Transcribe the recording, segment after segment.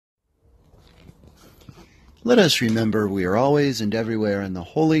Let us remember we are always and everywhere in the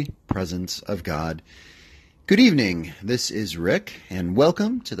holy presence of God. Good evening. This is Rick, and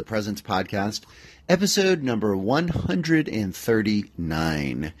welcome to the Presence Podcast, episode number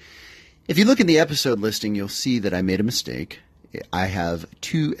 139. If you look in the episode listing, you'll see that I made a mistake. I have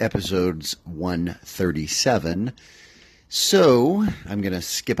two episodes 137, so I'm going to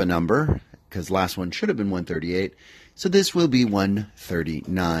skip a number because last one should have been 138, so this will be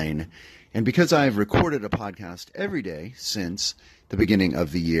 139. And because I've recorded a podcast every day since the beginning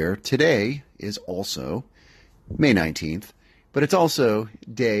of the year, today is also May 19th, but it's also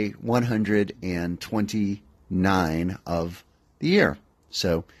day 129 of the year.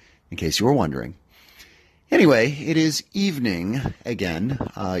 So, in case you were wondering. Anyway, it is evening again.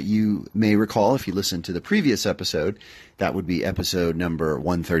 You may recall if you listened to the previous episode, that would be episode number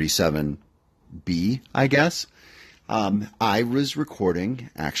 137B, I guess. I was recording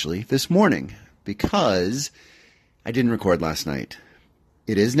actually this morning because I didn't record last night.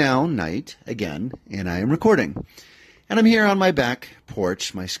 It is now night again, and I am recording. And I'm here on my back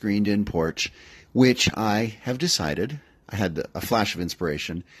porch, my screened-in porch, which I have decided, I had a flash of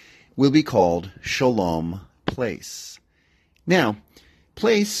inspiration, will be called Shalom Place. Now,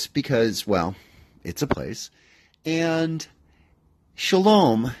 place because, well, it's a place, and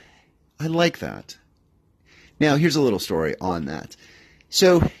Shalom, I like that. Now, here's a little story on that.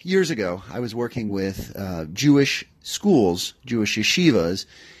 So, years ago, I was working with Jewish schools, Jewish yeshivas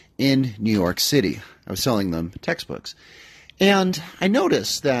in New York City. I was selling them textbooks. And I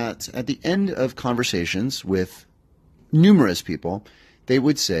noticed that at the end of conversations with numerous people, they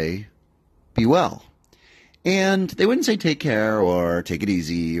would say, "Be well." And they wouldn't say take care or take it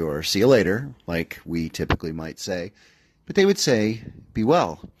easy or see you later, like we typically might say, but they would say, "Be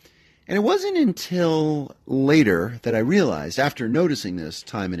well." And it wasn't until later that I realized, after noticing this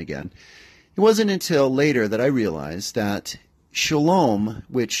time and again, it wasn't until later that I realized that shalom,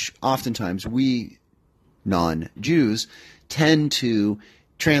 which oftentimes we non-Jews tend to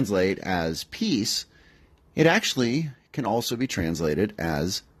translate as peace, it actually can also be translated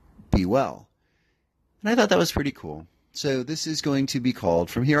as be well. And I thought that was pretty cool. So this is going to be called,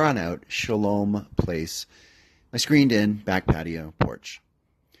 from here on out, Shalom Place, my screened-in back patio porch.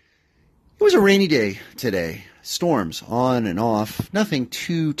 It was a rainy day today. Storms on and off. Nothing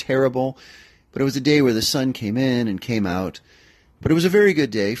too terrible, but it was a day where the sun came in and came out. But it was a very good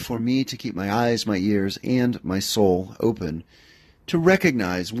day for me to keep my eyes, my ears, and my soul open to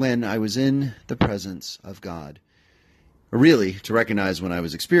recognize when I was in the presence of God. Or really, to recognize when I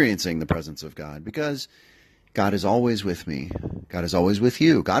was experiencing the presence of God, because God is always with me. God is always with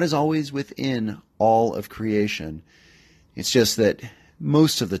you. God is always within all of creation. It's just that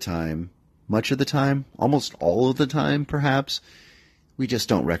most of the time, much of the time, almost all of the time, perhaps, we just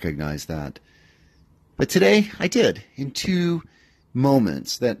don't recognize that. But today, I did, in two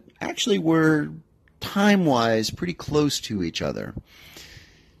moments that actually were, time-wise, pretty close to each other.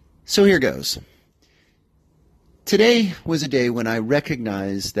 So here goes. Today was a day when I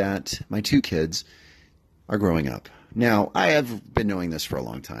recognized that my two kids are growing up. Now, I have been knowing this for a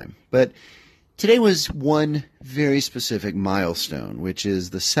long time, but today was one very specific milestone, which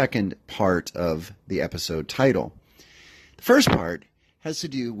is the second part of the episode title. The first part has to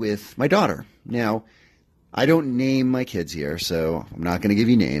do with my daughter. Now, I don't name my kids here, so I'm not going to give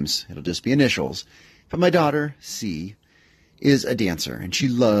you names. It'll just be initials. But my daughter, C, is a dancer, and she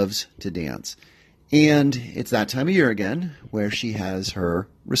loves to dance. And it's that time of year again where she has her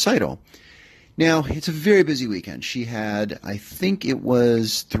recital. Now, it's a very busy weekend. She had, I think it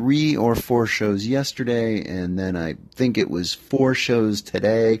was 3 or 4 shows yesterday, and then I think it was 4 shows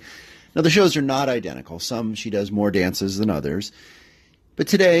today. Now, the shows are not identical. Some she does more dances than others. But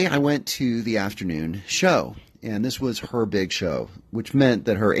today I went to the afternoon show, and this was her big show, which meant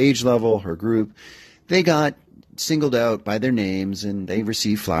that her age level, her group, they got singled out by their names, and they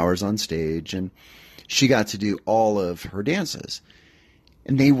received flowers on stage, and she got to do all of her dances.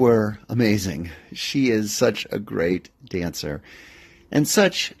 And they were amazing. She is such a great dancer and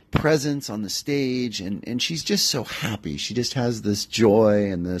such presence on the stage, and she's just so happy. She just has this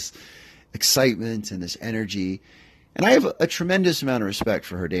joy and this excitement and this energy. And I have a tremendous amount of respect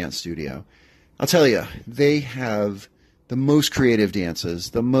for her dance studio. I'll tell you, they have the most creative dances,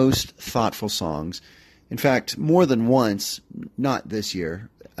 the most thoughtful songs. In fact, more than once, not this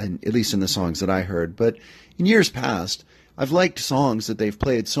year, and at least in the songs that I heard, but in years past, I've liked songs that they've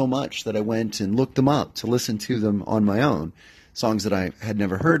played so much that I went and looked them up to listen to them on my own. Songs that I had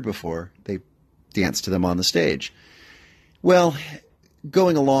never heard before. They danced to them on the stage. Well,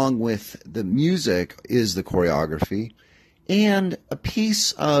 going along with the music is the choreography, and a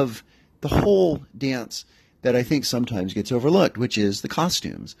piece of the whole dance that I think sometimes gets overlooked, which is the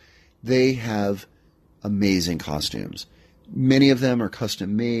costumes. They have amazing costumes. Many of them are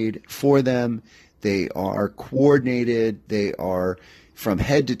custom made for them. They are coordinated. They are from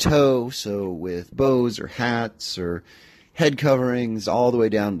head to toe, so with bows or hats or head coverings all the way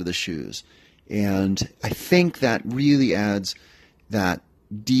down to the shoes. And I think that really adds that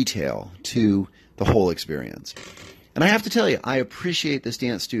detail to the whole experience. And I have to tell you, I appreciate this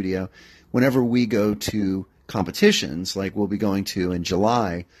dance studio whenever we go to competitions like we'll be going to in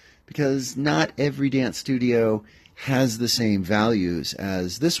July, because not every dance studio has the same values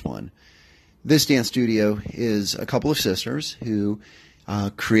as this one. This dance studio is a couple of sisters who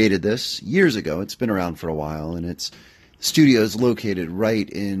created this years ago. It's been around for a while, and its studio is located right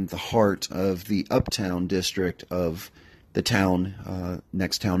in the heart of the uptown district of the town,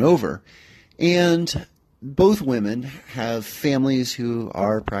 next town over. And both women have families who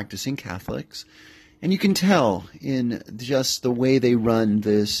are practicing Catholics, and you can tell in just the way they run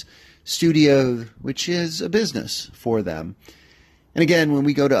this studio, which is a business for them. And again, when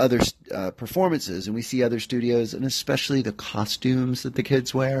we go to other performances and we see other studios, and especially the costumes that the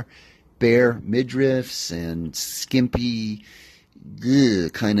kids wear, bare midriffs and skimpy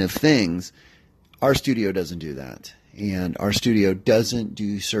kind of things, our studio doesn't do that. And our studio doesn't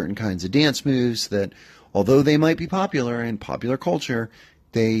do certain kinds of dance moves that, although they might be popular in popular culture,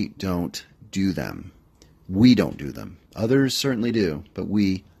 they don't do them. We don't do them. Others certainly do, but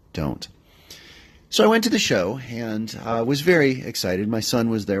we don't. So I went to the show and was very excited. My son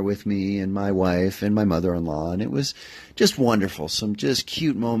was there with me and my wife and my mother-in-law, and it was just wonderful. Some just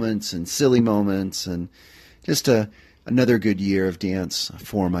cute moments and silly moments, and just another good year of dance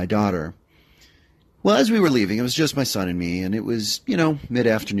for my daughter. Well, as we were leaving, it was just my son and me, and it was,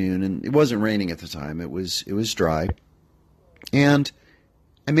 mid-afternoon, and it wasn't raining at the time. It was dry. And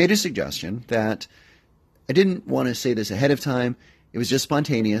I made a suggestion that I didn't want to say this ahead of time. It was just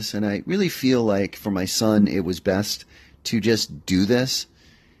spontaneous, and I really feel like for my son it was best to just do this,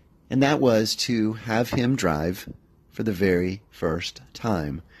 and that was to have him drive for the very first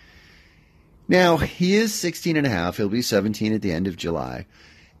time. Now, he is 16 and a half. He'll be 17 at the end of July.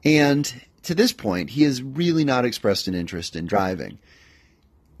 And to this point, he has really not expressed an interest in driving.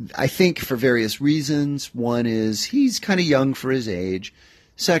 I think for various reasons. One is he's kind of young for his age.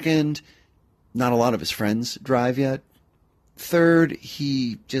 Second, not a lot of his friends drive yet. Third,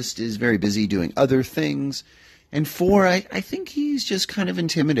 he just is very busy doing other things. And four, I think he's just kind of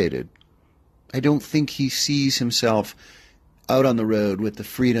intimidated. I don't think he sees himself out on the road with the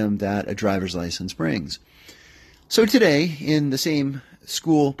freedom that a driver's license brings. So today, in the same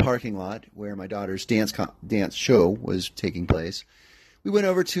school parking lot where my daughter's dance show was taking place, we went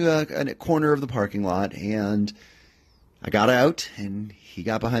over to a corner of the parking lot, and I got out, and he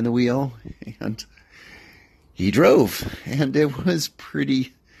got behind the wheel, and he drove, and it was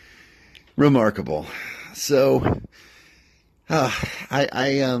pretty remarkable. So, I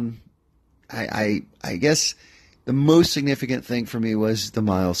guess the most significant thing for me was the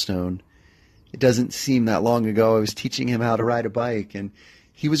milestone. It doesn't seem that long ago I was teaching him how to ride a bike, and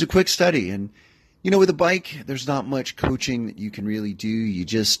he was a quick study. And, with a bike, there's not much coaching that you can really do. You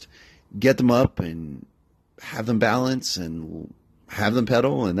just get them up and have them balance and have them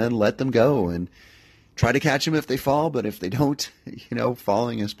pedal and then let them go and try to catch them if they fall. But if they don't,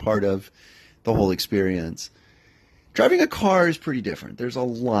 falling is part of the whole experience. Driving a car is pretty different. There's a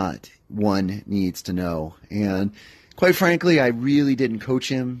lot one needs to know. And quite frankly, I really didn't coach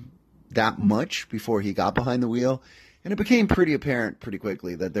him that much before he got behind the wheel. And it became pretty apparent pretty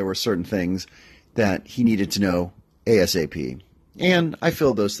quickly that there were certain things that he needed to know ASAP. And I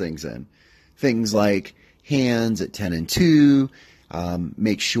filled those things in. Things like hands at 10 and 2,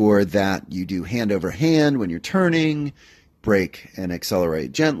 make sure that you do hand over hand when you're turning, brake and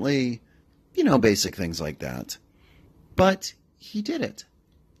accelerate gently, basic things like that. But he did it.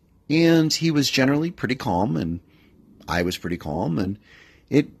 And he was generally pretty calm, and I was pretty calm, and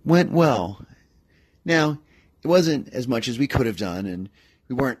it went well. Now, it wasn't as much as we could have done, and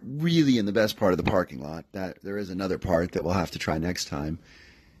we weren't really in the best part of the parking lot. There is another part that we'll have to try next time.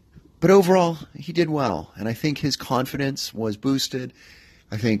 But overall, he did well, and I think his confidence was boosted.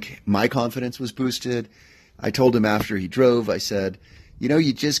 I think my confidence was boosted. I told him after he drove, I said,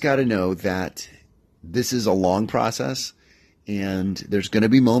 you just got to know that this is a long process, and there's going to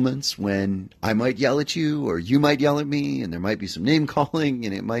be moments when I might yell at you or you might yell at me, and there might be some name calling,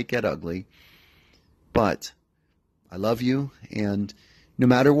 and it might get ugly. But I love you, and no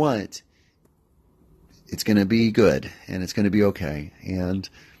matter what, it's going to be good, and it's going to be okay, and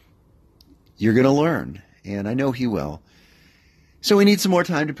you're going to learn, and I know he will. So we need some more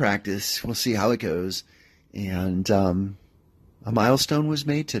time to practice. We'll see how it goes. And a milestone was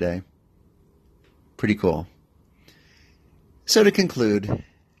made today. Pretty cool. So to conclude,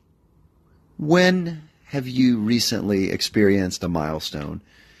 when have you recently experienced a milestone?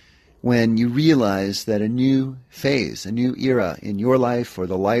 When you realize that a new phase, a new era in your life or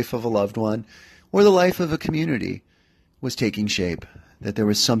the life of a loved one or the life of a community was taking shape, that there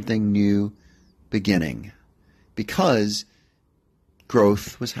was something new beginning because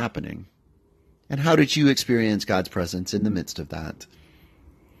growth was happening. And how did you experience God's presence in the midst of that?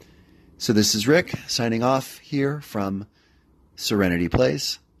 So this is Rick signing off here from Serenity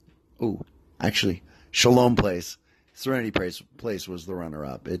Place. Oh, actually, Shalom Place. Serenity Place was the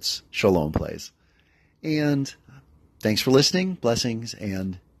runner-up. It's Shalom Place. And thanks for listening. Blessings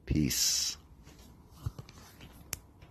and peace.